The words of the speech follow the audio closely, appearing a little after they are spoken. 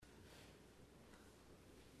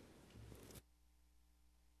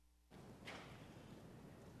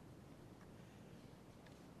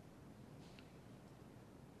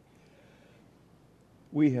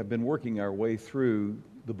We have been working our way through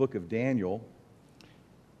the book of Daniel,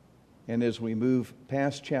 and as we move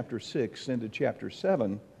past chapter 6 into chapter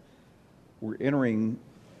 7, we're entering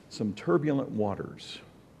some turbulent waters.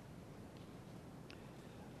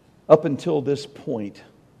 Up until this point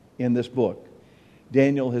in this book,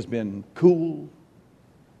 Daniel has been cool,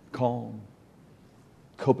 calm,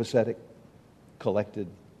 copacetic, collected.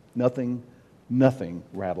 Nothing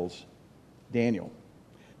rattles Daniel.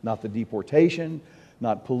 Not the deportation,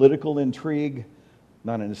 not political intrigue,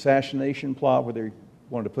 not an assassination plot where they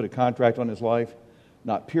wanted to put a contract on his life,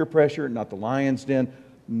 not peer pressure, not the lion's den.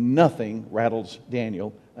 Nothing rattles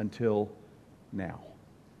Daniel until now.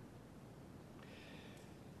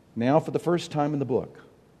 Now, for the first time in the book,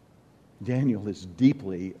 Daniel is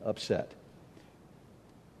deeply upset.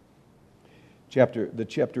 Chapter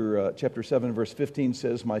 7, verse 15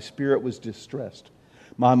 says, "My spirit was distressed.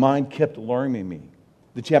 My mind kept alarming me."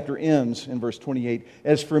 The chapter ends in verse 28.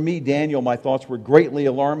 "As for me, Daniel, my thoughts were greatly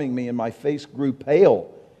alarming me, and my face grew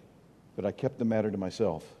pale, but I kept the matter to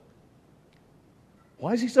myself."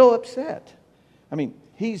 Why is he so upset? I mean,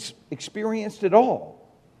 he's experienced it all.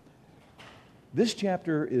 This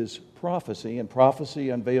chapter is prophecy, and prophecy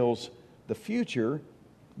unveils the future.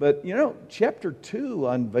 But, chapter 2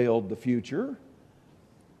 unveiled the future.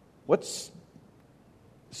 What's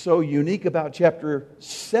so unique about chapter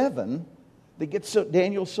 7 that gets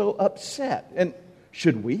Daniel so upset? And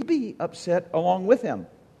should we be upset along with him?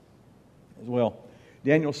 Well,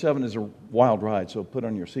 Daniel 7 is a wild ride, so put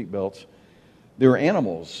on your seatbelts. There are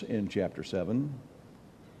animals in chapter 7,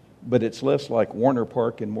 but it's less like Warner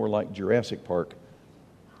Park and more like Jurassic Park.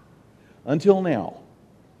 Until now,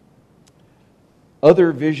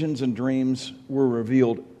 other visions and dreams were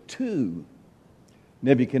revealed to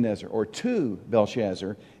Nebuchadnezzar or to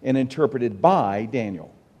Belshazzar and interpreted by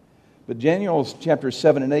Daniel. But Daniel's chapters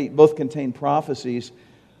 7 and 8 both contain prophecies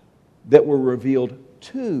that were revealed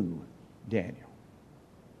to Daniel.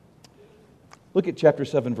 Look at chapter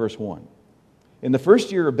 7, verse 1. "In the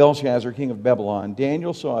first year of Belshazzar, king of Babylon,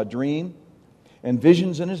 Daniel saw a dream and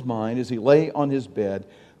visions in his mind as he lay on his bed.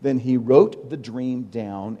 Then he wrote the dream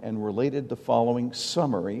down and related the following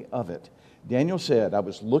summary of it. Daniel said, 'I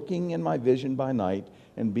was looking in my vision by night,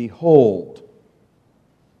 and behold,'"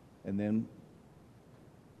 and then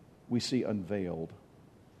we see unveiled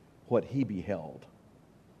what he beheld.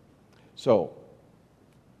 So,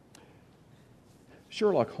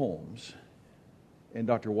 Sherlock Holmes and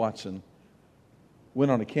Dr. Watson went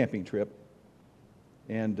on a camping trip,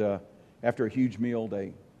 and after a huge meal,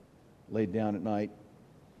 they laid down at night,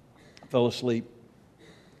 fell asleep,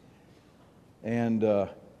 and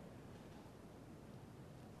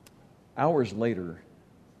hours later,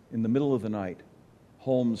 in the middle of the night,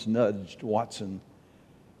 Holmes nudged Watson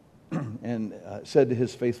and said to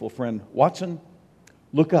his faithful friend, "Watson,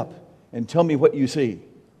 look up and tell me what you see."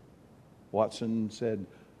 Watson said,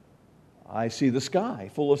 "I see the sky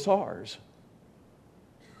full of stars."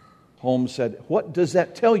 Holmes said, "What does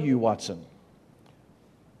that tell you, Watson?"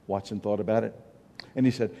 Watson thought about it, and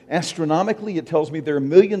he said, "Astronomically, it tells me there are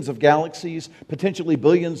millions of galaxies, potentially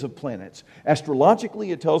billions of planets.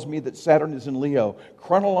 Astrologically, it tells me that Saturn is in Leo.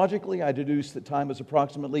 Chronologically, I deduce that time is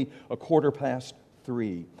approximately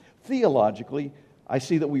 3:15. Theologically, I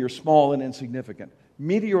see that we are small and insignificant.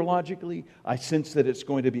 Meteorologically, I sense that it's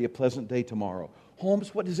going to be a pleasant day tomorrow.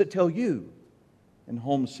 Holmes, what does it tell you?" And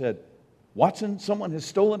Holmes said, "Watson, someone has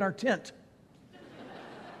stolen our tent."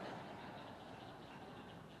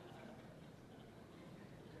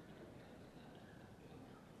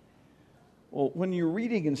 Well, when you're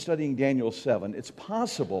reading and studying Daniel 7, it's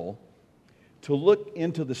possible to look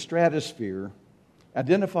into the stratosphere,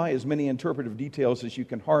 identify as many interpretive details as you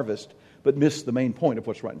can harvest, but miss the main point of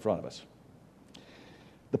what's right in front of us.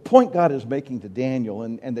 The point God is making to Daniel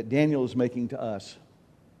and that Daniel is making to us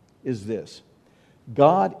is this: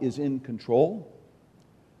 God is in control.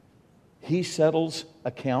 He settles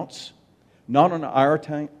accounts, not on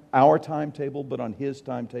our timetable, but on His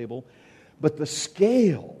timetable. But the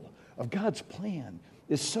scale of God's plan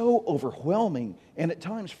is so overwhelming and at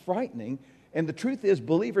times frightening. And the truth is,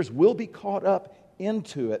 believers will be caught up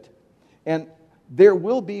into it. And there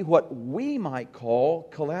will be what we might call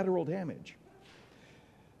collateral damage.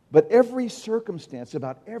 But every circumstance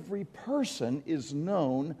about every person is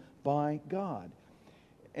known by God.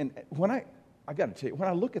 And I got to tell you, when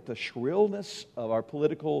I look at the shrillness of our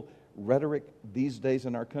political rhetoric these days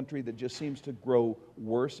in our country that just seems to grow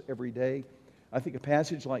worse every day, I think a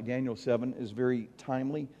passage like Daniel 7 is very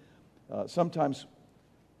timely. Sometimes,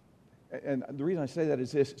 and the reason I say that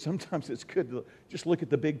is this, sometimes it's good to just look at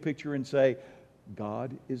the big picture and say,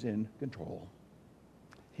 God is in control.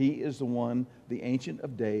 He is the one, the Ancient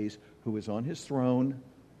of Days, who is on his throne.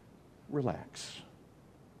 Relax.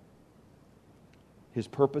 His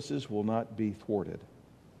purposes will not be thwarted.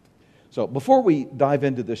 So before we dive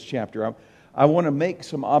into this chapter, I want to make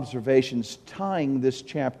some observations tying this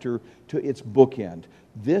chapter to its bookend.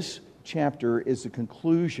 This chapter is the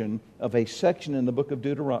conclusion of a section in the book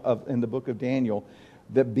of Daniel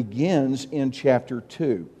that begins in chapter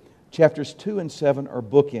 2. Chapters 2 and 7 are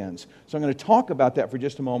bookends. So I'm going to talk about that for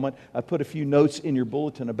just a moment. I put a few notes in your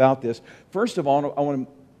bulletin about this. First of all, I want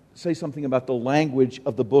to say something about the language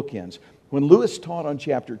of the bookends. When Lewis taught on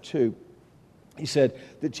chapter 2, he said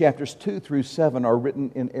that chapters 2 through 7 are written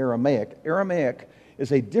in Aramaic. Aramaic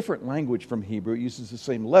is a different language from Hebrew. It uses the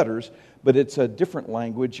same letters, but it's a different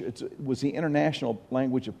language. It was the international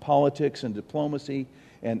language of politics and diplomacy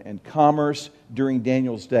and commerce during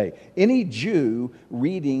Daniel's day. Any Jew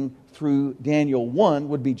reading through Daniel 1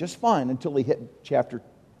 would be just fine until he hit chapter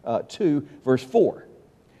 2, verse 4.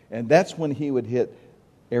 And that's when he would hit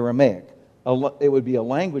Aramaic. It would be a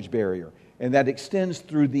language barrier. And that extends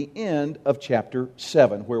through the end of chapter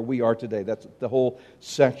 7, where we are today. That's the whole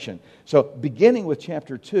section. So beginning with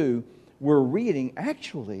chapter 2, we're reading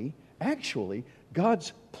actually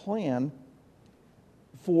God's plan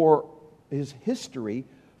for his history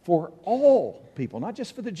for all people, not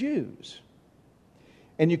just for the Jews.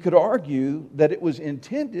 And you could argue that it was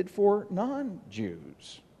intended for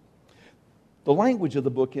non-Jews. The language of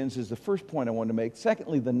the bookends is the first point I want to make.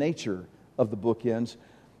 Secondly, the nature of the bookends.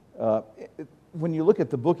 When you look at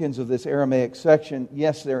the bookends of this Aramaic section,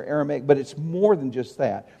 yes, they're Aramaic, but it's more than just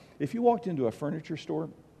that. If you walked into a furniture store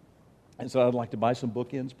and said, I'd like to buy some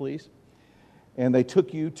bookends, please, and they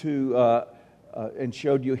took you to and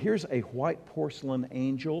showed you, here's a white porcelain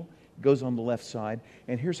angel, it goes on the left side,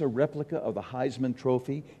 and here's a replica of the Heisman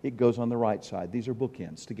Trophy, it goes on the right side. These are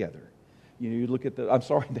bookends together. You look at I'm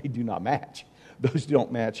sorry, they do not match. Those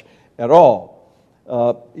don't match at all.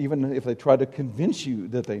 Even if they try to convince you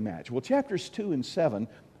that they match. Well, chapters 2 and 7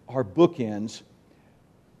 are bookends,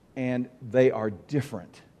 and they are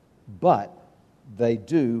different, but they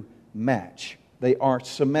do match. They are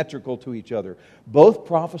symmetrical to each other. Both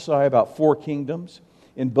prophesy about 4 kingdoms.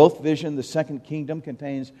 In both vision, the second kingdom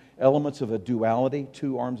contains elements of a duality,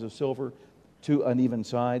 2 arms of silver, 2 uneven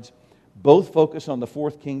sides. Both focus on the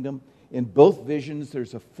 4th kingdom. In both visions,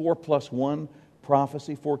 there's a 4+1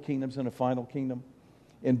 prophecy, 4 kingdoms and a final kingdom.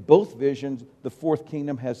 In both visions, the 4th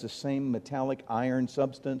kingdom has the same metallic iron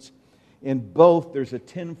substance. In both, there's a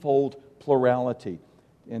tenfold plurality.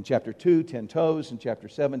 In chapter 2, 10 toes. In chapter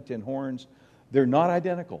 7, 10 horns. They're not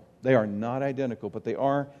identical. They are not identical, but they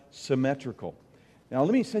are symmetrical. Now,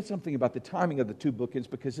 let me say something about the timing of the 2 bookends,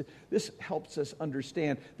 because this helps us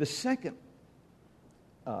understand the second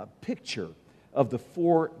picture of the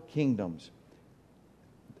 4 kingdoms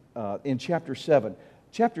in chapter 7.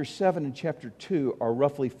 Chapter 7 and chapter 2 are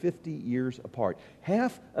roughly 50 years apart.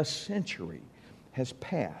 Half a century has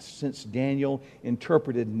passed since Daniel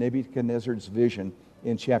interpreted Nebuchadnezzar's vision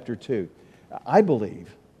in chapter 2. I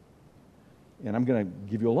believe, and I'm going to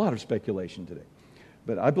give you a lot of speculation today,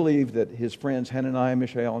 but I believe that his friends Hananiah,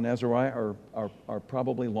 Mishael, and Azariah are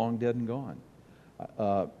probably long dead and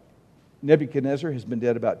gone. Nebuchadnezzar has been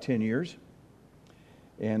dead about 10 years,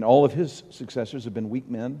 and all of his successors have been weak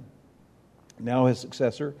men. Now his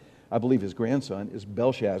successor, I believe his grandson, is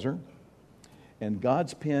Belshazzar. And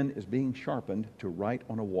God's pen is being sharpened to write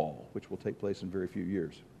on a wall, which will take place in very few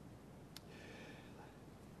years.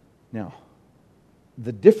 Now,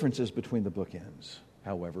 the differences between the bookends,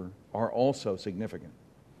 however, are also significant.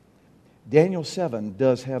 Daniel 7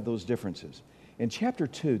 does have those differences. In chapter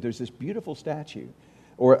 2, there's this beautiful statue.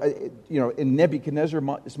 Or, in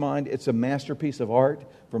Nebuchadnezzar's mind, it's a masterpiece of art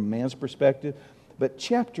from man's perspective. But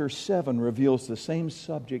chapter 7 reveals the same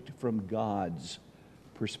subject from God's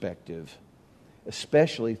perspective,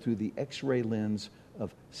 especially through the X-ray lens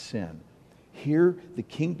of sin. Here, the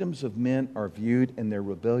kingdoms of men are viewed in their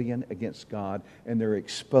rebellion against God, and they're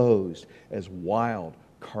exposed as wild,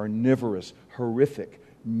 carnivorous, horrific,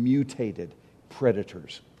 mutated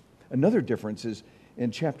predators. Another difference is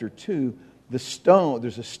in chapter 2,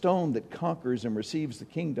 there's a stone that conquers and receives the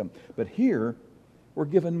kingdom. But here, we're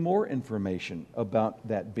given more information about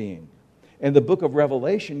that being. And the book of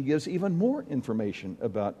Revelation gives even more information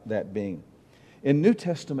about that being. In New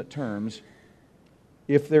Testament terms,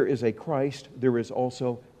 if there is a Christ, there is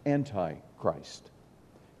also Antichrist.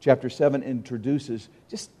 Chapter 7 introduces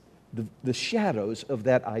just the shadows of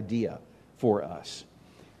that idea for us.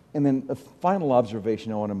 And then a final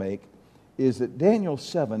observation I want to make is that Daniel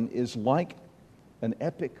 7 is like an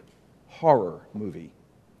epic horror movie.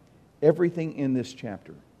 Everything in this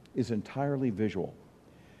chapter is entirely visual.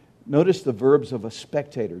 Notice the verbs of a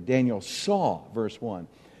spectator. Daniel saw, verse 1.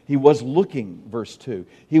 He was looking, verse 2.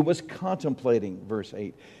 He was contemplating, verse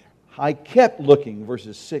 8. I kept looking,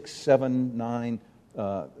 verses 6, 7, 9,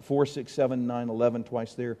 4, 6, 7, 9, 11,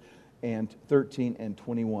 twice there, and 13 and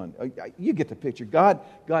 21. You get the picture. God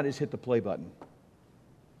has hit the play button.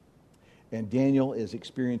 And Daniel is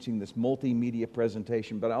experiencing this multimedia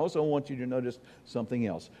presentation. But I also want you to notice something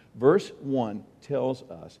else. Verse 1 tells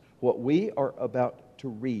us what we are about to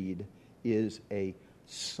read is a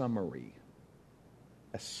summary.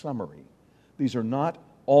 A summary. These are not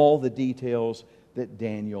all the details that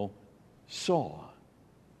Daniel saw.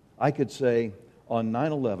 I could say on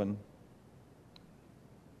 9/11,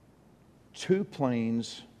 2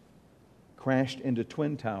 planes crashed into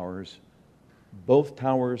twin towers. Both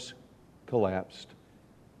towers collapsed.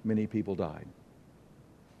 Many people died.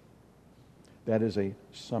 That is a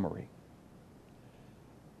summary.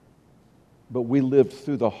 But we lived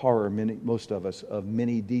through the horror, most of us, of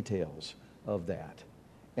many details of that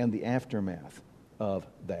and the aftermath of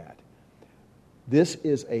that. This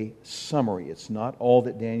is a summary. It's not all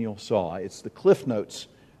that Daniel saw. It's the Cliff Notes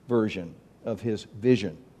version of his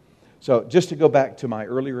vision. So just to go back to my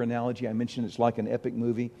earlier analogy, I mentioned it's like an epic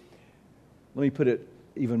movie. Let me put it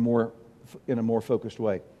even more in a more focused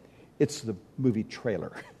way. It's the movie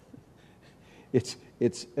trailer.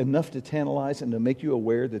 It's enough to tantalize and to make you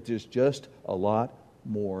aware that there's just a lot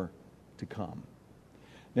more to come.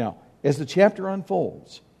 Now, as the chapter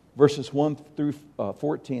unfolds, verses 1 through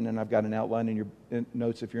 14, and I've got an outline in your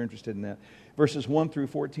notes if you're interested in that. Verses 1 through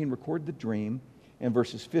 14 record the dream, and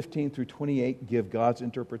verses 15 through 28 give God's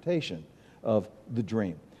interpretation of the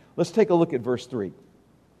dream. Let's take a look at verse 3.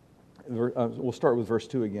 We'll start with verse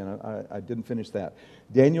 2 again. I didn't finish that.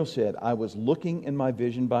 Daniel said, I was looking in my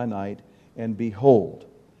vision by night, and behold,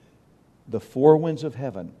 the 4 winds of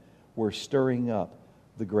heaven were stirring up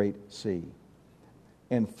the great sea.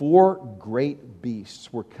 And 4 great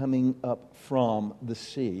beasts were coming up from the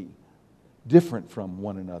sea, different from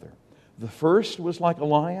one another. The first was like a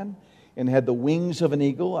lion and had the wings of an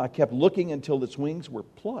eagle. I kept looking until its wings were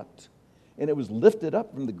plucked, and it was lifted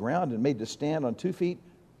up from the ground and made to stand on 2 feet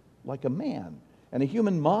like a man, and a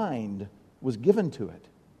human mind was given to it.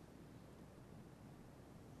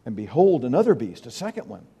 And behold, another beast, a second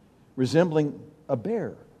one, resembling a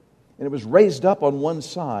bear. And it was raised up on one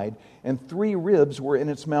side, and 3 ribs were in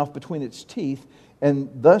its mouth between its teeth. And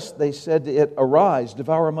thus they said to it, Arise,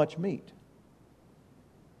 devour much meat.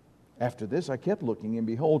 After this I kept looking, and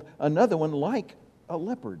behold, another one like a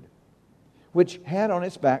leopard, which had on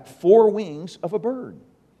its back 4 wings of a bird.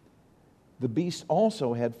 The beast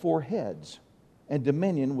also had 4 heads, and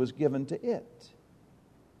dominion was given to it.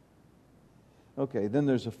 Okay, then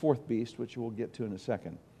there's a 4th beast, which we'll get to in a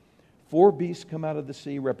second. 4 beasts come out of the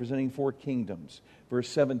sea representing 4 kingdoms. Verse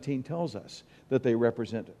 17 tells us that they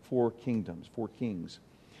represent 4 kingdoms, 4 kings.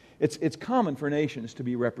 It's common for nations to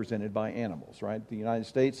be represented by animals, right? The United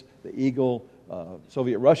States, the eagle,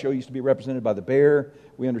 Soviet Russia used to be represented by the bear.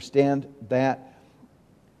 We understand that.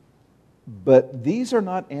 But these are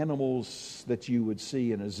not animals that you would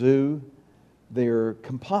see in a zoo. They're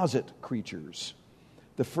composite creatures.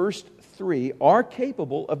 The first 3 are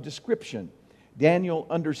capable of description. Daniel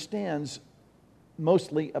understands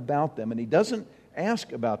mostly about them, and he doesn't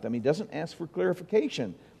ask about them. He doesn't ask for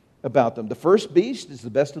clarification about them. The first beast is the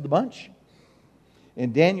best of the bunch.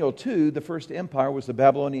 In Daniel 2, the first empire was the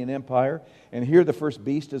Babylonian Empire, and here the first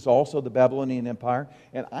beast is also the Babylonian Empire,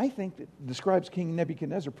 and I think it describes King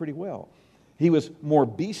Nebuchadnezzar pretty well. He was more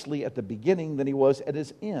beastly at the beginning than he was at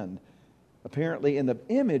his end. Apparently, in the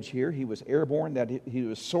image here, he was airborne, that he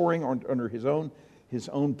was soaring under his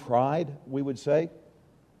own pride, we would say.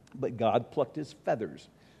 But God plucked his feathers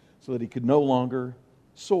so that he could no longer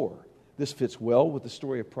soar. This fits well with the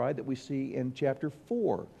story of pride that we see in chapter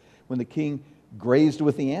 4, when the king grazed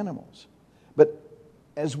with the animals. But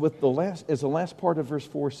as the last part of verse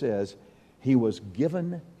 4 says, he was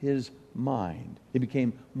given his mind. He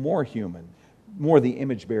became more human, more the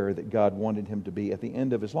image bearer that God wanted him to be at the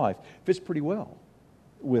end of his life. Fits pretty well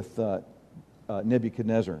with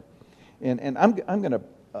Nebuchadnezzar. And I'm going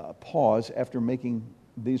to pause after making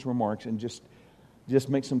these remarks and just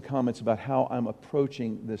make some comments about how I'm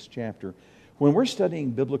approaching this chapter. When we're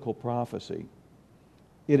studying biblical prophecy,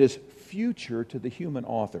 it is future to the human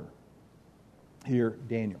author, here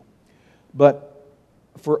Daniel. But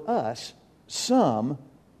for us, some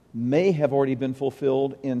may have already been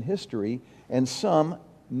fulfilled in history, and some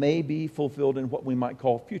may be fulfilled in what we might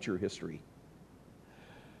call future history.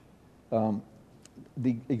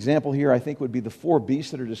 The example here, I think, would be the 4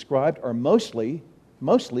 beasts that are described are mostly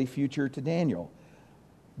future to Daniel,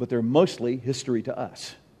 but they're mostly history to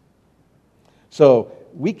us. So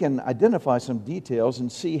we can identify some details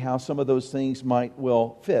and see how some of those things might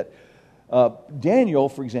well fit. Daniel,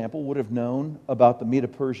 for example, would have known about the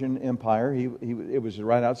Medo-Persian Empire. It was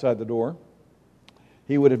right outside the door.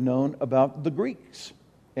 He would have known about the Greeks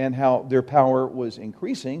and how their power was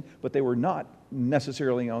increasing, but they were not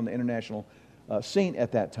necessarily on the international scene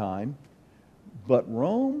at that time. But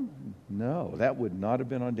Rome, no, that would not have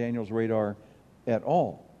been on Daniel's radar at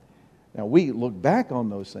all. Now, we look back on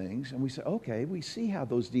those things and we say, okay, we see how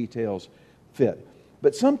those details fit.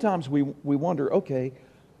 But sometimes we wonder, okay,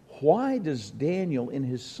 why does Daniel in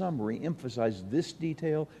his summary emphasize this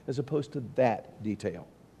detail as opposed to that detail?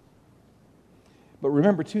 But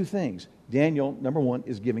remember two things. Daniel, number one,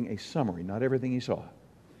 is giving a summary, not everything he saw.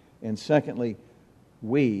 And secondly,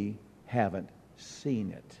 we haven't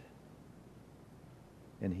seen it.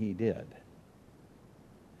 And he did.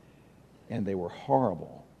 And they were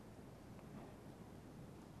horrible.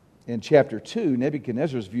 In chapter 2,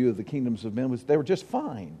 Nebuchadnezzar's view of the kingdoms of men was they were just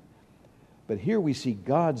fine. But here we see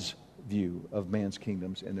God's view of man's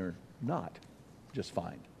kingdoms, and they're not just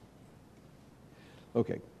fine.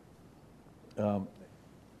 Okay.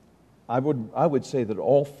 I would say that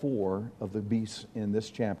all four of the beasts in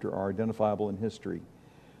this chapter are identifiable in history.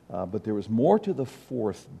 But there was more to the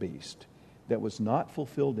fourth beast that was not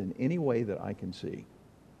fulfilled in any way that I can see.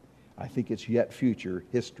 I think it's yet future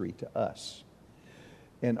history to us.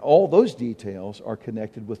 And all those details are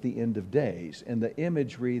connected with the end of days. And the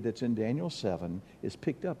imagery that's in Daniel 7 is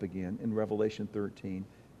picked up again in Revelation 13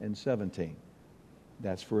 and 17.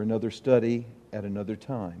 That's for another study at another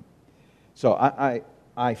time. So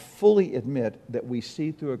I fully admit that we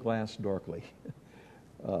see through a glass darkly.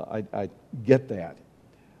 I get that.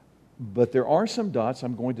 But there are some dots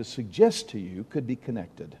I'm going to suggest to you could be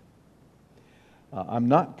connected. I'm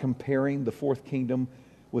not comparing the fourth kingdom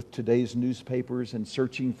with today's newspapers and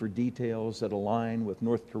searching for details that align with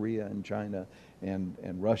North Korea and China and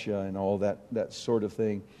Russia and all that sort of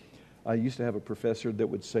thing. I used to have a professor that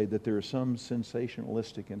would say that there are some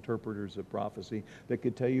sensationalistic interpreters of prophecy that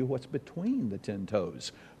could tell you what's between the 10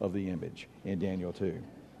 toes of the image in Daniel 2.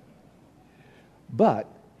 But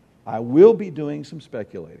I will be doing some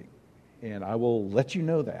speculating, and I will let you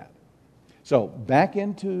know that. So back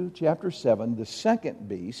into chapter 7, the second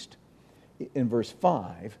beast in verse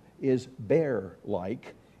 5 is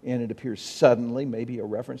bear-like, and it appears suddenly, maybe a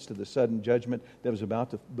reference to the sudden judgment that was about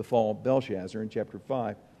to befall Belshazzar in chapter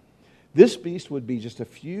 5. This beast would be just a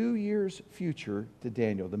few years future to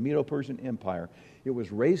Daniel, the Medo-Persian Empire. It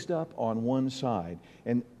was raised up on one side,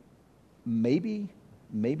 and maybe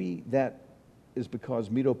that is because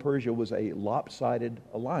Medo-Persia was a lopsided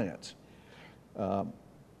alliance. But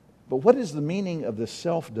what is the meaning of the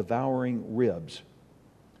self-devouring ribs?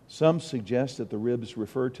 Some suggest that the ribs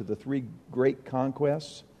refer to the three great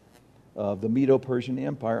conquests of the Medo-Persian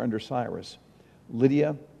Empire under Cyrus.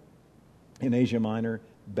 Lydia in Asia Minor,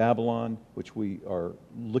 Babylon, which we are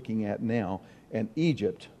looking at now, and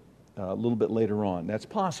Egypt a little bit later on. That's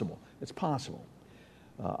possible. It's possible.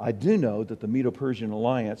 I do know that the Medo-Persian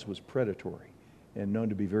alliance was predatory and known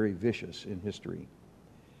to be very vicious in history.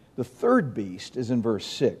 The third beast is in verse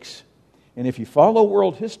 6. And if you follow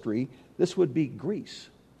world history, this would be Greece,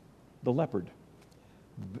 the leopard.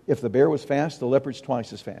 If the bear was fast, the leopard's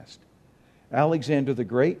twice as fast. Alexander the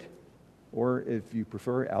Great, or if you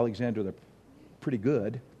prefer, Alexander the Pretty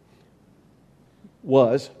Good,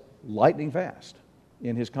 was lightning fast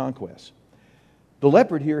in his conquests. The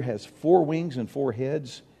leopard here has 4 wings and 4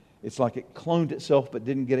 heads. It's like it cloned itself but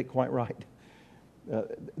didn't get it quite right.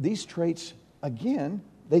 These traits, again,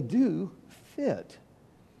 they do fit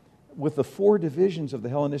with the 4 divisions of the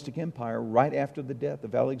Hellenistic Empire right after the death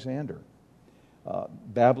of Alexander.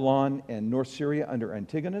 Babylon and North Syria under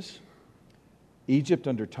Antigonus, Egypt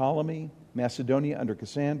under Ptolemy, Macedonia under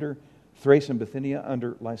Cassander, Thrace and Bithynia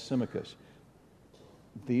under Lysimachus.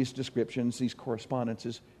 These descriptions, these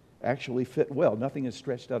correspondences actually fit well. Nothing is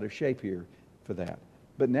stretched out of shape here for that.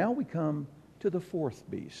 But now we come to the fourth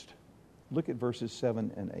beast. Look at verses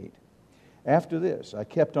 7 and 8. After this, I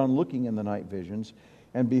kept on looking in the night visions,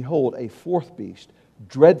 and behold, a fourth beast,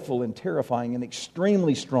 dreadful and terrifying and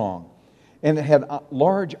extremely strong, and it had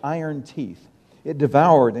large iron teeth. It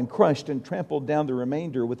devoured and crushed and trampled down the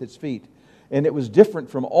remainder with its feet. And it was different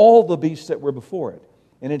from all the beasts that were before it.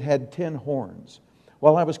 And it had 10 horns.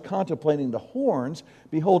 While I was contemplating the horns,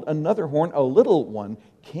 behold, another horn, a little one,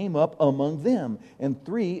 came up among them. And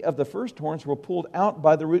 3 of the first horns were pulled out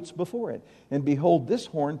by the roots before it. And behold, this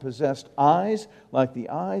horn possessed eyes like the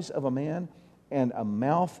eyes of a man, and a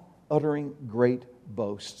mouth uttering great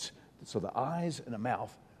boasts. So the eyes and the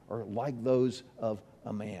mouth are like those of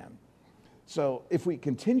a man. So if we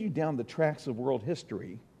continue down the tracks of world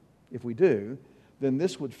history, if we do, then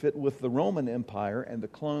this would fit with the Roman Empire and the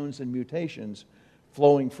clones and mutations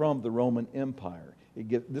flowing from the Roman Empire.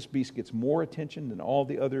 This beast gets more attention than all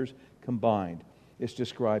the others combined. It's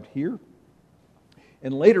described here.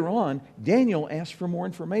 And later on, Daniel asks for more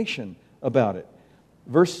information about it.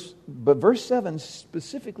 But verse 7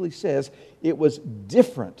 specifically says it was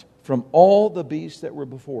different from all the beasts that were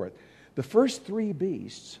before it. The first three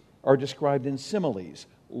beasts are described in similes,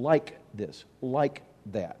 like this, like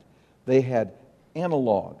that. They had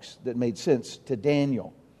analogs that made sense to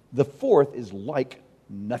Daniel. The fourth is like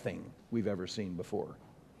nothing we've ever seen before.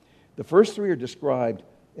 The first three are described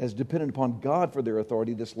as dependent upon God for their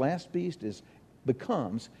authority. This last beast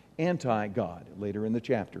becomes anti-God later in the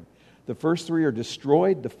chapter. The first three are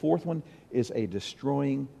destroyed. The fourth one is a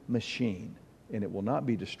destroying machine, and it will not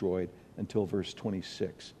be destroyed until verse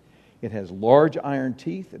 26. It has large iron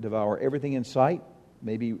teeth that devour everything in sight,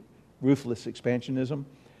 maybe ruthless expansionism.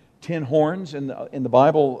 10 horns in the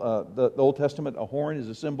Bible, the Old Testament, a horn is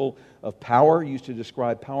a symbol of power, used to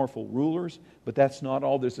describe powerful rulers, but that's not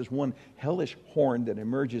all. There's this one hellish horn that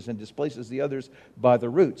emerges and displaces the others by the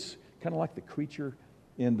roots, kind of like the creature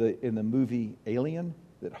in the movie Alien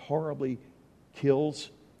that horribly kills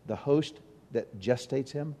the host that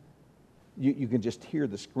gestates him. You can just hear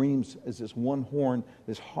the screams as this one horn,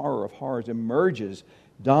 this horror of horrors, emerges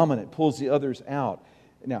dominant, pulls the others out.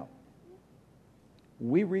 Now,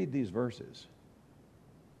 we read these verses.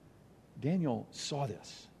 Daniel saw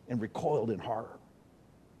this and recoiled in horror.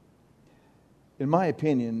 In my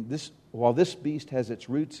opinion, while this beast has its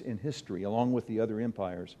roots in history, along with the other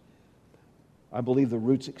empires, I believe the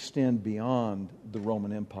roots extend beyond the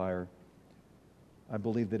Roman Empire. I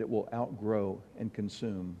believe that it will outgrow and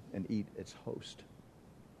consume and eat its host.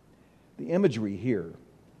 The imagery here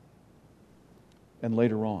and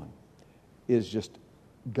later on is just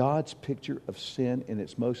God's picture of sin in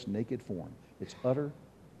its most naked form. It's utter,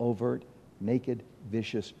 overt, naked,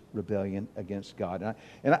 vicious rebellion against God.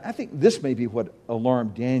 And I think this may be what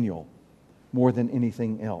alarmed Daniel more than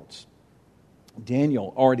anything else.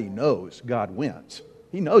 Daniel already knows God wins.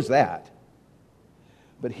 He knows that.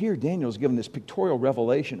 But here Daniel's given this pictorial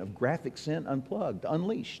revelation of graphic sin unplugged,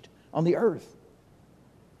 unleashed on the earth.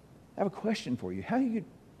 I have a question for you. How do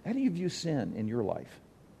you view sin in your life?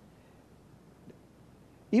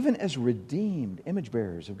 Even as redeemed image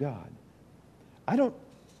bearers of God, I don't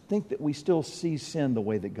think that we still see sin the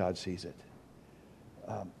way that God sees it.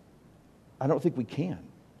 I don't think we can.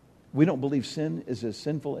 We don't believe sin is as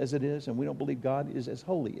sinful as it is, and we don't believe God is as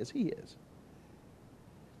holy as He is.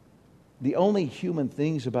 The only human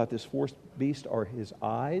things about this fourth beast are His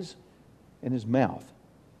eyes and His mouth.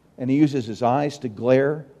 And He uses His eyes to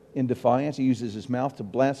glare in defiance. He uses His mouth to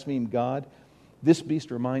blaspheme God. This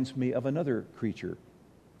beast reminds me of another creature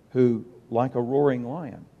who, like a roaring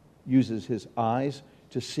lion, uses his eyes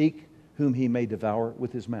to seek whom he may devour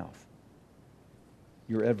with his mouth.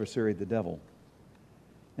 Your adversary, the devil.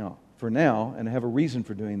 Now, for now, and I have a reason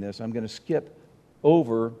for doing this, I'm going to skip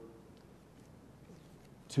over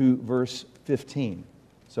to verse 15.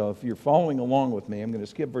 So if you're following along with me, I'm going to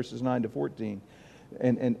skip verses 9 to 14.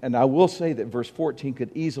 And I will say that verse 14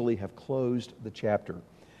 could easily have closed the chapter.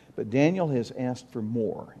 But Daniel has asked for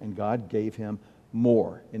more, and God gave him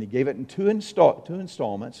more. And He gave it in two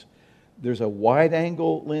installments. There's a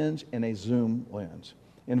wide-angle lens and a zoom lens.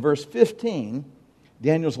 In verse 15,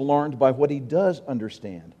 Daniel's alarmed by what he does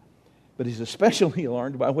understand. But he's especially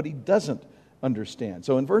alarmed by what he doesn't understand.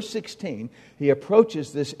 So in verse 16, he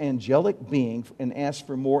approaches this angelic being and asks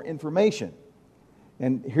for more information.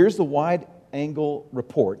 And here's the wide-angle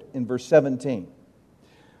report in verse 17.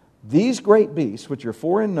 These great beasts, which are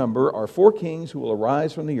 4 in number, are 4 kings who will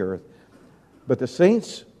arise from the earth. But the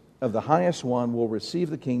saints of the highest one will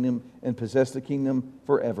receive the kingdom and possess the kingdom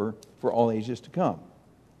forever, for all ages to come.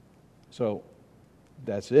 So,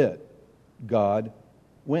 that's it. God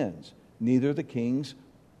wins. Neither the kings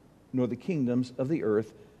nor the kingdoms of the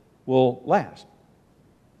earth will last.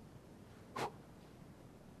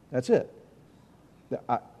 That's it.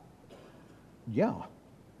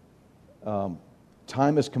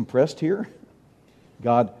 Time is compressed here.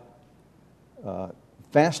 God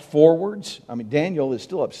fast forwards. Daniel is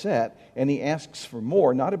still upset, and he asks for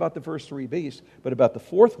more, not about the first 3 beasts, but about the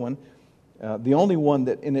fourth one, the only one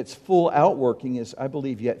that in its full outworking is, I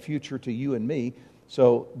believe, yet future to you and me.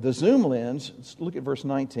 So the zoom lens, let's look at verse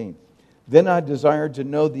 19. Then I desired to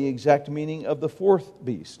know the exact meaning of the fourth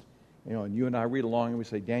beast. And you and I read along and we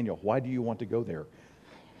say, Daniel, why do you want to go there?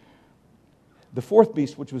 The fourth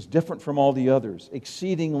beast, which was different from all the others,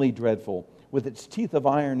 exceedingly dreadful, with its teeth of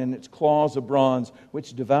iron and its claws of bronze,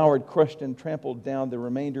 which devoured, crushed, and trampled down the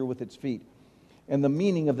remainder with its feet. And the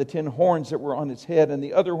meaning of the 10 horns that were on its head, and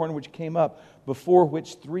the other horn which came up, before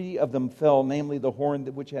which 3 of them fell, namely the horn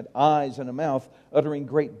which had eyes and a mouth, uttering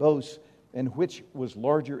great boasts, and which was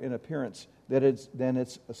larger in appearance than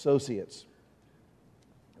its associates.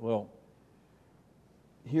 Well,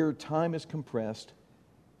 here time is compressed,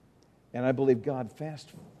 and I believe God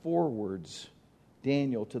fast forwards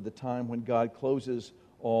Daniel to the time when God closes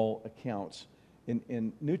all accounts.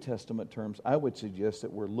 In New Testament terms, I would suggest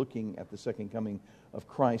that we're looking at the second coming of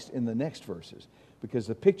Christ in the next verses, because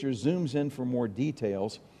the picture zooms in for more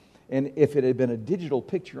details. And if it had been a digital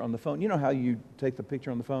picture on the phone, you know how you take the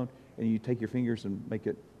picture on the phone and you take your fingers and make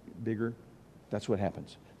it bigger? That's what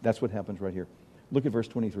happens. That's what happens right here. Look at verse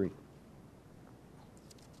 23.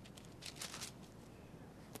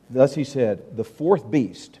 Thus he said, the fourth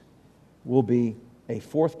beast will be a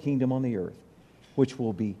fourth kingdom on the earth, which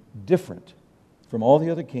will be different from all the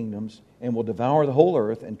other kingdoms, and will devour the whole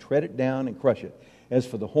earth and tread it down and crush it. As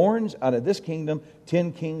for the horns, out of this kingdom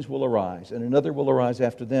 10 kings will arise, and another will arise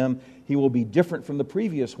after them. He will be different from the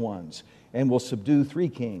previous ones, and will subdue 3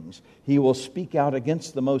 kings. He will speak out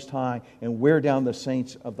against the Most High and wear down the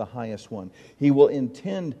saints of the Highest One. He will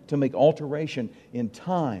intend to make alteration in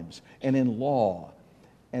times and in law,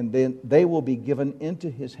 and then they will be given into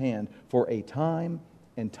his hand for a time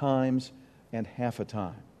and times and half a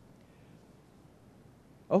time.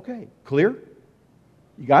 Okay, clear?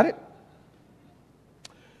 You got it?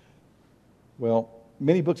 Well,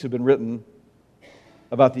 many books have been written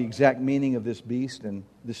about the exact meaning of this beast and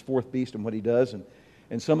this fourth beast and what he does,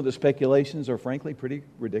 and some of the speculations are frankly pretty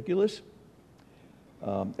ridiculous.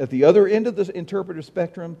 At the other end of the interpretive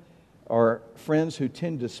spectrum are friends who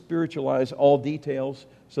tend to spiritualize all details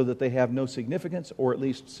so that they have no significance, or at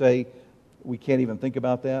least say, we can't even think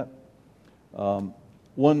about that.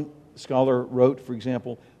 One scholar wrote, for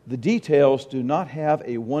example, the details do not have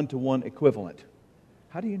a one-to-one equivalent.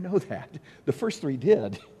 How do you know that? The first 3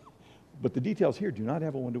 did, but the details here do not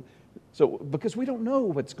have a one-to-one. So, because we don't know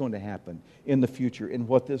what's going to happen in the future and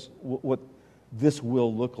what this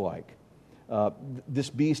will look like. This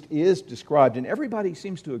beast is described, and everybody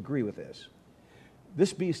seems to agree with this.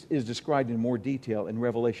 This beast is described in more detail in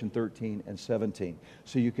Revelation 13 and 17.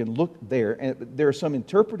 So you can look there, and there are some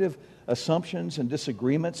interpretive assumptions and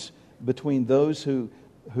disagreements between those who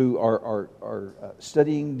are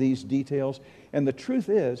studying these details. And the truth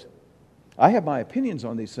is, I have my opinions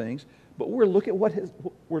on these things, but we're looking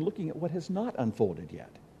at what has not unfolded yet.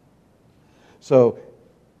 So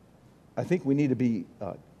I think we need to be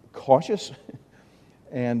cautious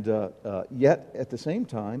and yet at the same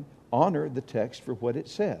time honor the text for what it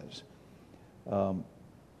says.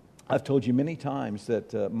 I've told you many times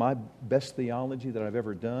that my best theology that I've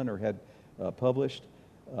ever done or had published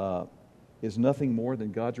is nothing more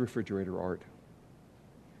than God's refrigerator art.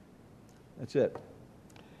 That's it.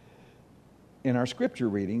 In our scripture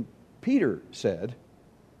reading, Peter said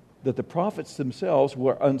that the prophets themselves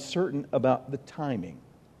were uncertain about the timing.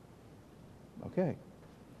 Okay.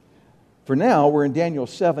 For now, we're in Daniel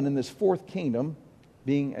 7 in this fourth kingdom,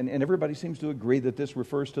 and everybody seems to agree that this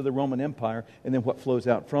refers to the Roman Empire and then what flows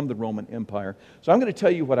out from the Roman Empire. So I'm going to tell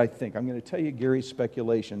you what I think. I'm going to tell you Gary's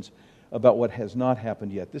speculations about what has not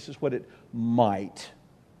happened yet. This is what it might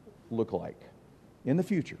look like in the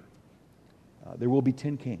future. There will be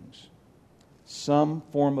 10 kings. Some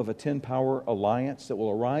form of a 10-power alliance that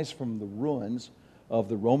will arise from the ruins of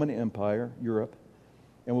the Roman Empire, Europe,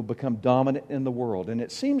 and will become dominant in the world. And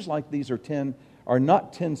it seems like these are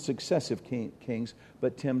not 10 successive kings,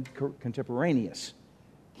 but 10 contemporaneous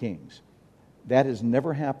kings. That has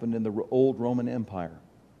never happened in the old Roman Empire.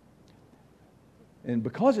 And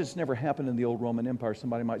because it's never happened in the old Roman Empire,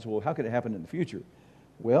 somebody might say, well, how could it happen in the future?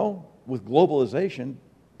 Well, with globalization,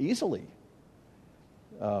 easily.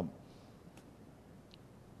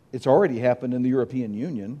 It's already happened in the European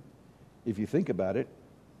Union, if you think about it.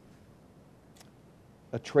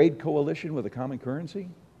 A trade coalition with a common currency,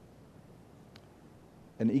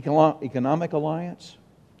 an economic alliance,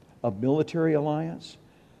 a military alliance,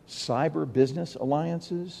 cyber business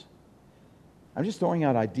alliances. I'm just throwing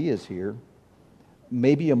out ideas here.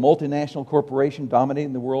 Maybe a multinational corporation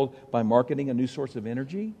dominating the world by marketing a new source of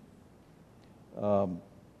energy.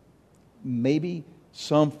 Maybe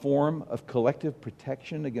some form of collective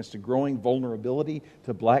protection against a growing vulnerability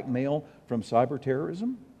to blackmail from cyber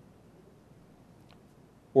terrorism.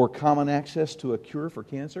 Or common access to a cure for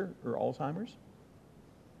cancer or Alzheimer's.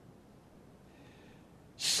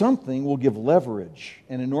 Something will give leverage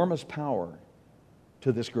and enormous power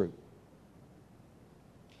to this group.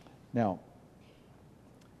 Now,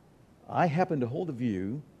 I happen to hold the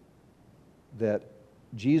view that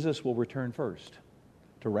Jesus will return first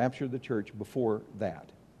to rapture the church before that.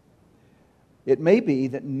 It may be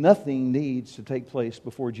that nothing needs to take place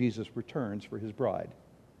before Jesus returns for his bride.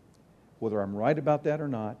 Whether I'm right about that or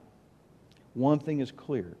not, one thing is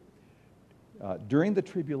clear. During the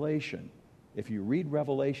tribulation, if you read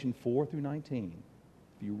Revelation 4 through 19,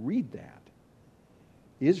 if you read that,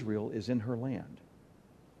 Israel is in her land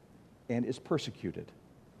and is persecuted,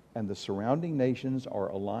 and the surrounding nations are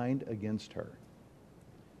aligned against her.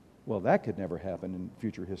 Well, that could never happen in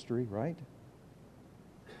future history, right?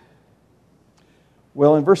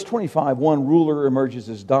 Well, in verse 25, one ruler emerges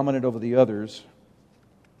as dominant over the others,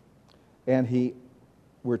 and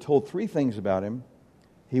we're told three things about him.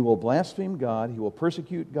 He will blaspheme God, he will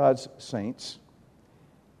persecute God's saints,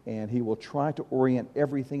 and he will try to orient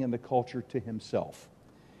everything in the culture to himself.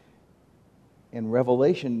 And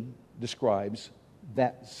Revelation describes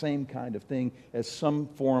that same kind of thing as some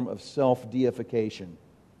form of self-deification.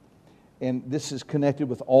 And this is connected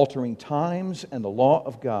with altering times and the law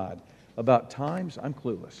of God. About times, I'm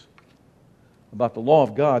clueless. About the law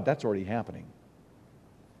of God, that's already happening.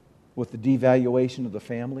 With the devaluation of the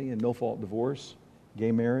family and no-fault divorce,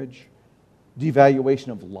 gay marriage, devaluation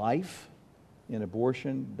of life in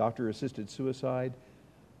abortion, doctor-assisted suicide,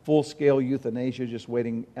 full-scale euthanasia just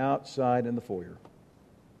waiting outside in the foyer.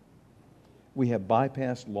 We have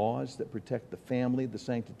bypassed laws that protect the family, the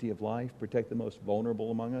sanctity of life, protect the most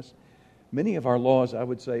vulnerable among us. Many of our laws, I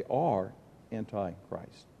would say, are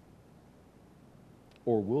anti-Christ,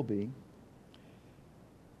 or will be.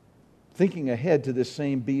 Thinking ahead to this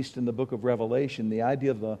same beast in the book of Revelation, the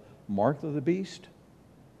idea of the mark of the beast,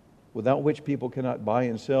 without which people cannot buy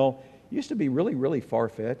and sell, used to be really, really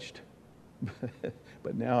far-fetched.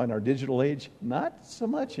 But now in our digital age, not so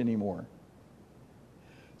much anymore.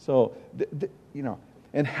 So,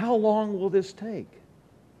 and how long will this take?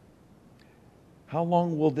 How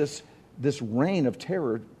long will this reign of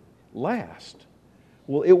terror last?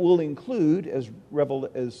 Well, it will include, as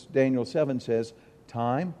Daniel 7 says,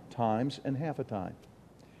 time, times, and half a time.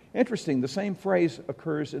 Interesting, the same phrase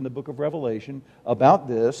occurs in the book of Revelation about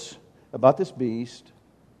this beast,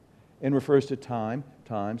 and refers to time,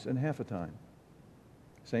 times, and half a time.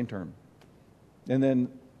 Same term. And then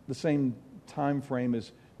the same time frame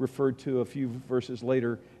is referred to a few verses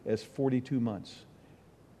later as 42 months.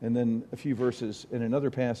 And then a few verses in another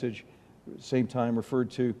passage, same time referred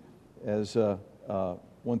to as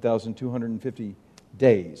 1,250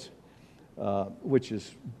 days, which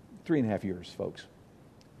is 3.5 years, folks.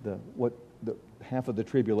 The half of the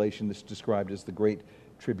tribulation that's described as the Great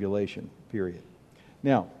Tribulation period.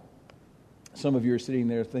 Now, some of you are sitting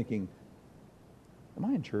there thinking, am I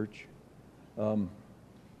in church?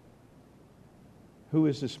 Who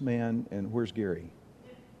is this man and where's Gary?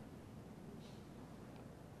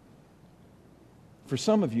 For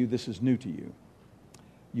some of you, this is new to you.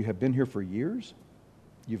 You have been here for years.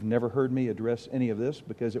 You've never heard me address any of this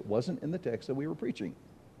because it wasn't in the text that we were preaching.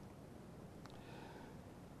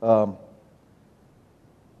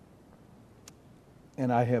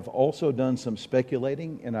 And I have also done some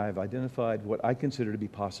speculating, and I have identified what I consider to be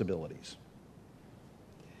possibilities.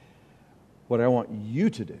 What I want you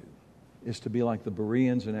to do is to be like the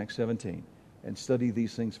Bereans in Acts 17 and study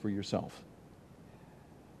these things for yourself.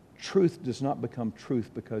 Truth does not become truth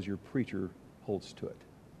because your preacher holds to it,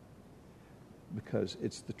 because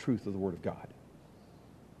it's the truth of the Word of God.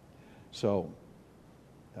 So,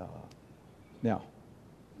 now,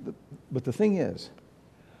 but the thing is,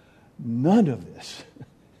 none of this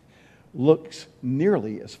looks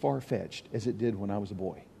nearly as far-fetched as it did when I was a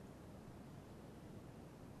boy.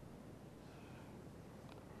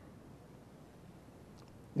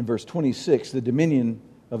 In verse 26, the dominion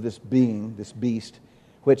of this being, this beast,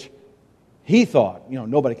 which he thought,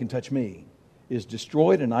 nobody can touch me, is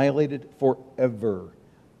destroyed, annihilated forever.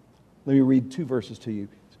 Let me read 2 verses to you.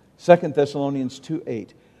 2 Thessalonians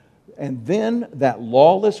 2:8. And then that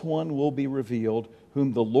lawless one will be revealed,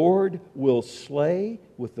 whom the Lord will slay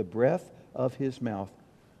with the breath of his mouth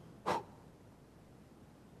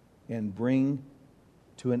and bring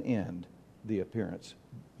to an end the appearance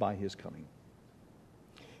by his coming.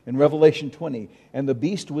 In Revelation 20, and the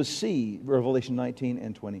beast was seized, Revelation 19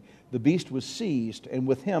 and 20, the beast was seized, and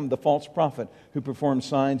with him the false prophet who performed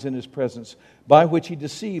signs in his presence, by which he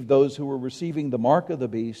deceived those who were receiving the mark of the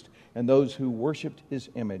beast and those who worshipped his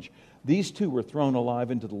image. These two were thrown alive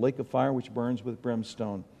into the lake of fire which burns with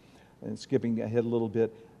brimstone. And skipping ahead a little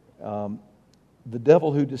bit, the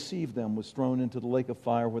devil who deceived them was thrown into the lake of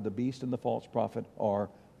fire where the beast and the false prophet are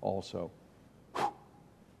also.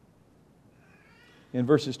 In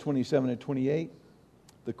verses 27 and 28,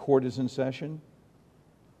 the court is in session.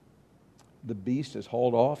 The beast is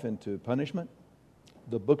hauled off into punishment.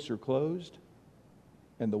 The books are closed.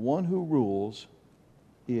 And the one who rules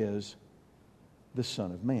is the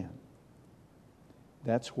Son of Man.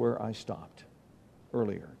 That's where I stopped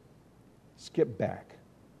earlier. Skip back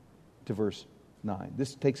to verse 9.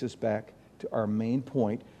 This takes us back to our main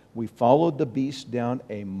point. We followed the beast down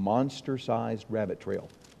a monster-sized rabbit trail,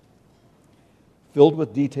 filled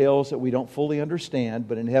with details that we don't fully understand,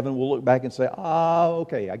 but in heaven we'll look back and say,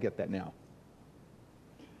 okay, I get that now.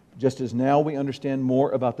 Just as now we understand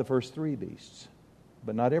more about the first three beasts,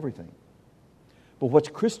 but not everything. But what's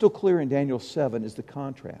crystal clear in Daniel 7 is the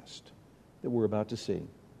contrast that we're about to see.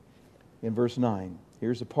 In verse 9,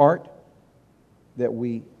 here's a part that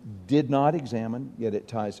we did not examine, yet it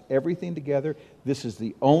ties everything together. This is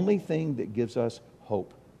the only thing that gives us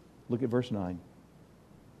hope. Look at verse 9.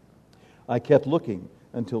 I kept looking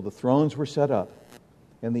until the thrones were set up,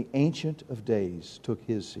 and the Ancient of Days took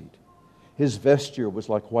his seat. His vesture was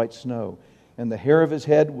like white snow, and the hair of his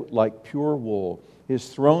head like pure wool. His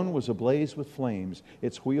throne was ablaze with flames.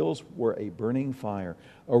 Its wheels were a burning fire.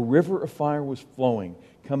 A river of fire was flowing,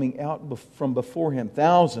 coming out from before him.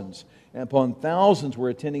 Thousands and upon thousands were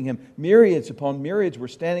attending him. Myriads upon myriads were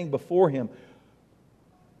standing before him.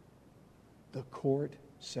 The court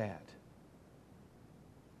sat.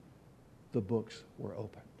 The books were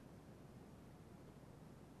opened.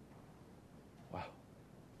 Wow.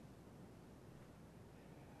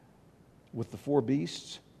 With the four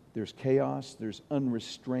beasts, there's chaos, there's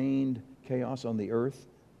unrestrained chaos on the earth.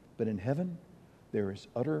 But in heaven, there is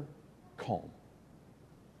utter calm,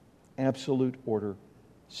 absolute order,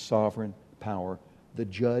 sovereign power. The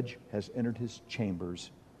judge has entered his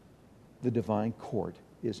chambers. The divine court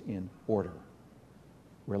is in order.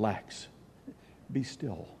 Relax. Be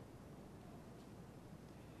still.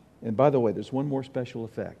 And by the way, there's one more special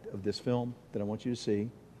effect of this film that I want you to see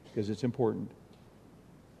because it's important.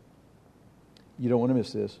 You don't want to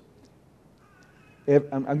miss this.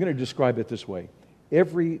 I'm going to describe it this way.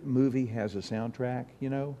 Every movie has a soundtrack, you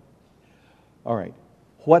know. All right.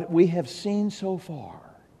 What we have seen so far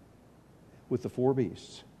with the four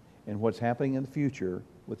beasts and what's happening in the future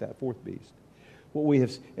with that fourth beast, what we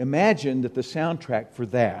have imagined that the soundtrack for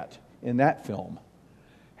that, in that film,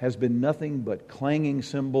 has been nothing but clanging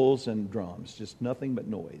cymbals and drums, just nothing but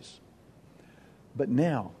noise. But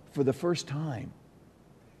now, for the first time,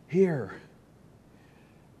 here,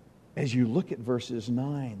 as you look at verses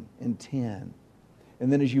 9 and 10,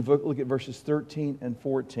 and then as you look at verses 13 and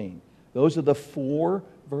 14, those are the four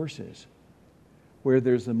verses where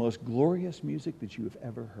there's the most glorious music that you have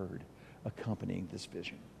ever heard accompanying this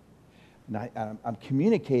vision. And I'm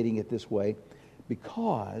communicating it this way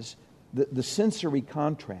because the sensory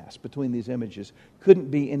contrast between these images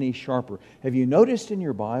couldn't be any sharper. Have you noticed in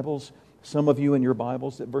your Bibles, some of you in your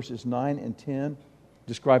Bibles, that verses 9 and 10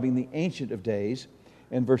 describing the Ancient of Days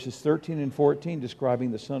and verses 13 and 14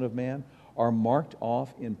 describing the Son of Man are marked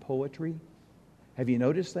off in poetry? Have you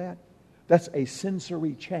noticed that? That's a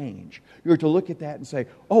sensory change. You're to look at that and say,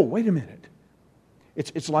 oh, wait a minute.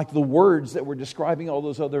 It's like the words that were describing all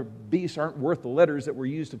those other beasts aren't worth the letters that were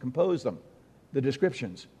used to compose them, the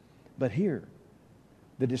descriptions. But here,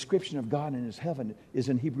 the description of God in His heaven is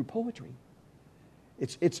in Hebrew poetry.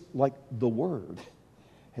 It's like the Word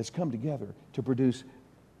has come together to produce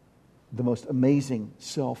the most amazing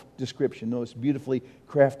self-description, the most beautifully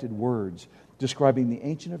crafted words describing the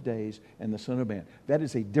Ancient of Days and the Son of Man. That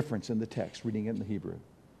is a difference in the text, reading it in the Hebrew,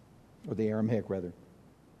 or the Aramaic rather.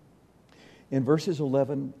 In verses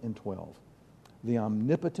 11 and 12, the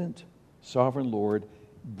omnipotent sovereign Lord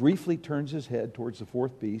briefly turns his head towards the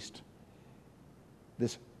fourth beast,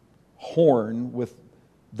 this horn with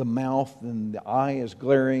the mouth and the eye is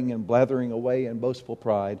glaring and blathering away in boastful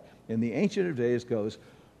pride, and the Ancient of Days goes,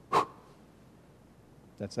 whew.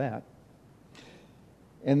 That's that.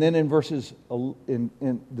 And then in verses, in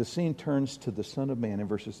the scene turns to the Son of Man in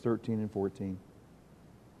verses 13 and 14.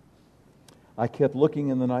 I kept looking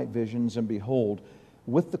in the night visions, and behold,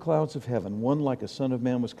 with the clouds of heaven, one like a Son of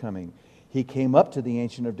Man was coming. He came up to the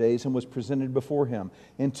Ancient of Days and was presented before him.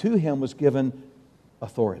 And to him was given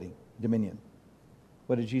authority, dominion.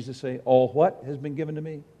 What did Jesus say? All what has been given to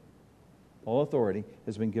me? All authority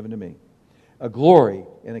has been given to me. A glory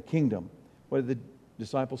and a kingdom. What did the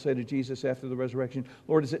disciples say to Jesus after the resurrection?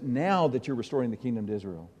 Lord, is it now that you're restoring the kingdom to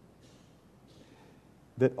Israel?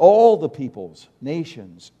 That all the peoples,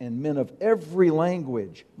 nations, and men of every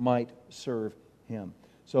language might serve him.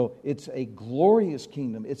 So it's a glorious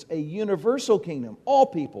kingdom. It's a universal kingdom. All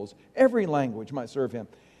peoples, every language might serve him.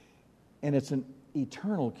 And it's an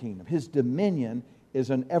eternal kingdom. His dominion is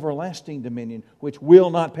an everlasting dominion which will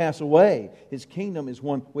not pass away. His kingdom is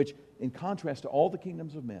one which, in contrast to all the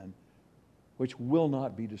kingdoms of men, which will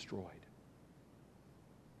not be destroyed.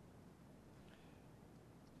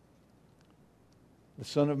 The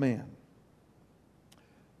Son of Man.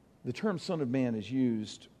 The term Son of Man is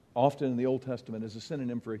used often in the Old Testament as a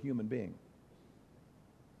synonym for a human being.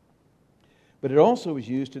 But it also is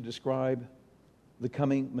used to describe the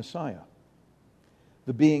coming Messiah,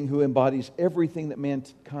 the being who embodies everything that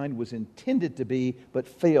mankind was intended to be but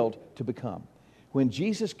failed to become. When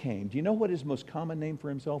Jesus came, do you know what his most common name for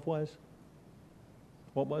himself was?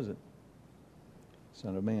 What was it?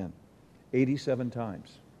 Son of Man. 87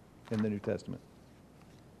 times in the New Testament.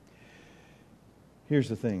 Here's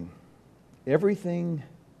the thing. Everything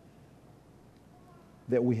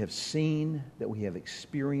that we have seen, that we have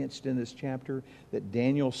experienced in this chapter, that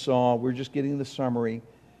Daniel saw, we're just getting the summary,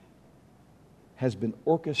 has been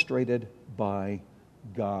orchestrated by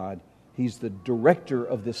God. He's the director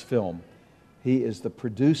of this film. He is the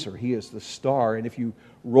producer. He is the star. And if you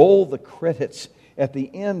roll the credits at the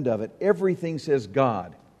end of it, everything says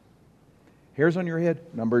God. Hairs on your head,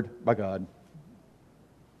 numbered by God.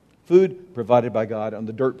 Food provided by God, on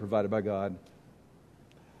the dirt provided by God.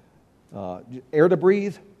 Air to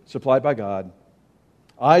breathe, supplied by God.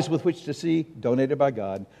 Eyes with which to see, donated by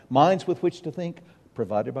God. Minds with which to think,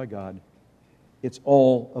 provided by God. It's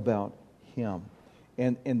all about Him.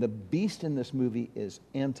 And the beast in this movie is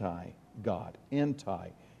anti-God,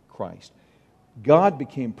 anti-Christ. God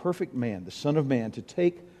became perfect man, the Son of Man, to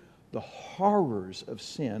take the horrors of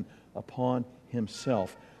sin upon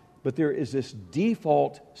Himself. But there is this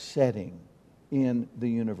default setting in the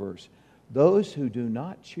universe. Those who do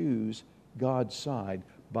not choose God's side,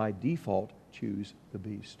 by default, choose the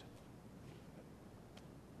beast.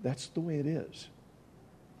 That's the way it is.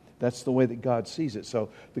 That's the way that God sees it. So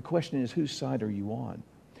the question is, whose side are you on?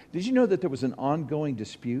 Did you know that there was an ongoing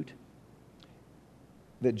dispute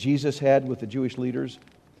that Jesus had with the Jewish leaders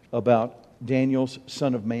about Daniel's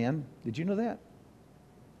Son of Man? Did you know that?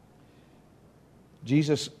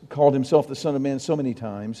 Jesus called Himself the Son of Man so many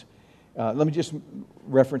times. Let me just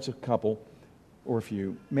reference a couple or a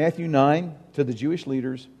few. Matthew 9, to the Jewish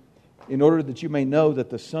leaders, in order that you may know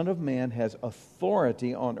that the Son of Man has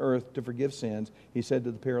authority on earth to forgive sins, He said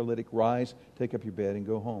to the paralytic, rise, take up your bed, and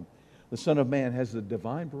go home. The Son of Man has the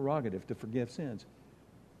divine prerogative to forgive sins.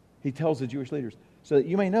 He tells the Jewish leaders, so that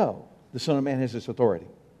you may know the Son of Man has this authority.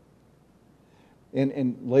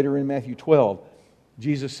 And later in Matthew 12,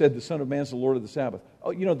 Jesus said the Son of Man is the Lord of the Sabbath. Oh,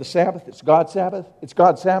 you know the Sabbath, it's God's Sabbath. It's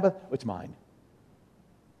God's Sabbath. It's mine.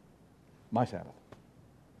 My Sabbath.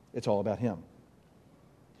 It's all about Him.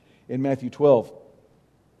 In Matthew 12,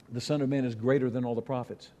 the Son of Man is greater than all the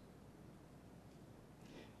prophets.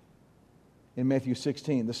 In Matthew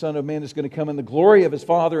 16, the Son of Man is going to come in the glory of His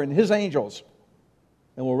Father and His angels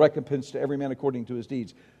and will recompense to every man according to his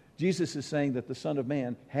deeds. Jesus is saying that the Son of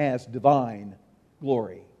Man has divine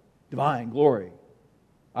glory. Divine glory.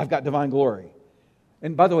 I've got divine glory.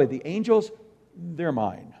 And by the way, the angels, they're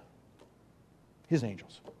mine. His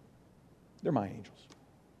angels. They're my angels.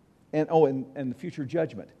 And the future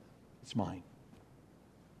judgment, it's mine.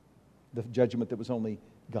 The judgment that was only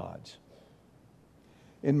God's.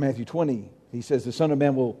 In Matthew 20, He says the Son of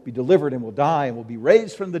Man will be delivered and will die and will be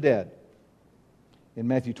raised from the dead. In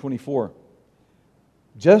Matthew 24,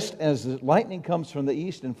 just as the lightning comes from the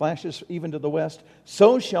east and flashes even to the west,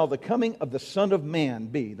 so shall the coming of the Son of Man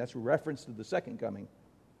be. That's a reference to the second coming.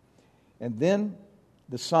 And then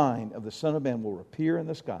the sign of the Son of Man will appear in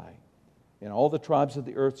the sky, and all the tribes of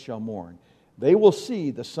the earth shall mourn. They will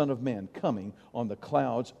see the Son of Man coming on the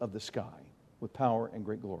clouds of the sky with power and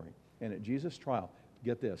great glory. And at Jesus' trial,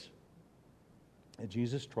 get this, at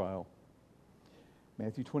Jesus' trial,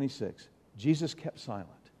 Matthew 26, Jesus kept silent.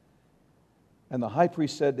 And the high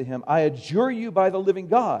priest said to Him, I adjure you by the living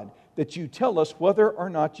God that you tell us whether or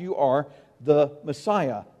not you are the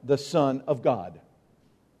Messiah, the Son of God.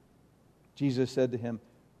 Jesus said to him,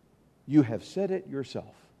 you have said it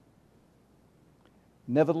yourself.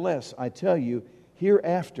 Nevertheless, I tell you,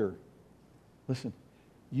 hereafter, listen,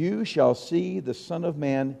 you shall see the Son of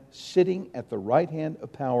Man sitting at the right hand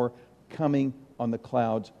of power, coming on the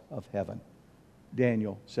clouds of heaven.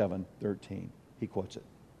 Daniel 7:13. He quotes it.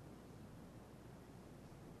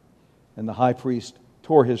 And the high priest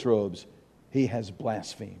tore his robes. He has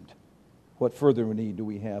blasphemed. What further need do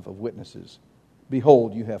we have of witnesses?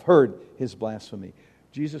 Behold, you have heard his blasphemy.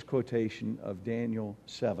 Jesus' quotation of Daniel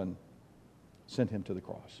 7 sent him to the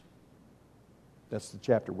cross. That's the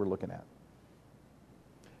chapter we're looking at.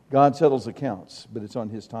 God settles accounts, but it's on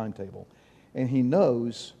His timetable. And He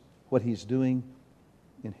knows what He's doing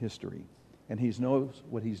in history. and He knows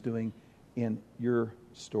what He's doing in your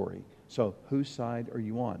story. So, whose side are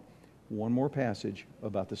you on? One more passage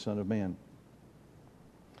about the Son of Man.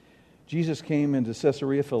 Jesus came into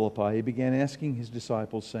Caesarea Philippi. He began asking His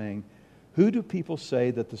disciples, saying, "Who do people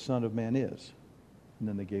say that the Son of Man is?" And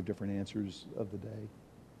then they gave different answers of the day.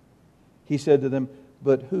 He said to them,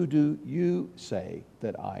 "But who do you say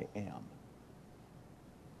that I am?"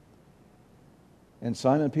 And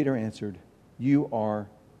Simon Peter answered, "You are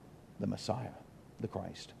the Messiah, the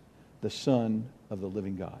Christ, the Son of the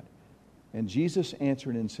living God." And Jesus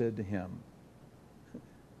answered and said to him,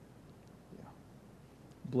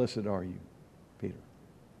 "Blessed are you, Peter,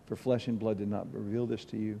 for flesh and blood did not reveal this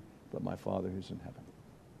to you, but my Father who's in heaven."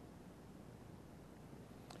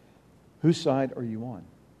 Whose side are you on?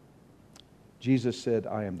 Jesus said,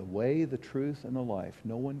 "I am the way, the truth, and the life.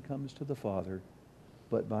 No one comes to the Father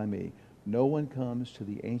but by me. No one comes to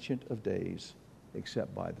the Ancient of Days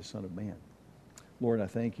except by the Son of Man." Lord, I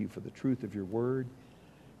thank you for the truth of your word,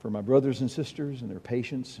 for my brothers and sisters and their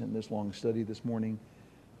patience in this long study this morning.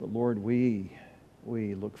 But Lord, we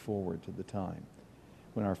look forward to the time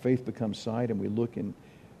when our faith becomes sight and we look in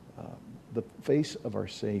the face of our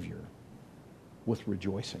Savior with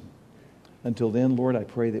rejoicing. Until then, Lord, I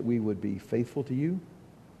pray that we would be faithful to you.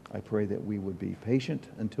 I pray that we would be patient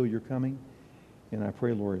until you're coming. And I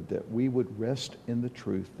pray, Lord, that we would rest in the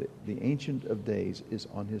truth that the Ancient of Days is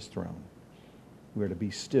on his throne. We are to be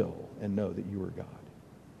still and know that you are God.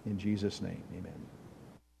 In Jesus' name, amen.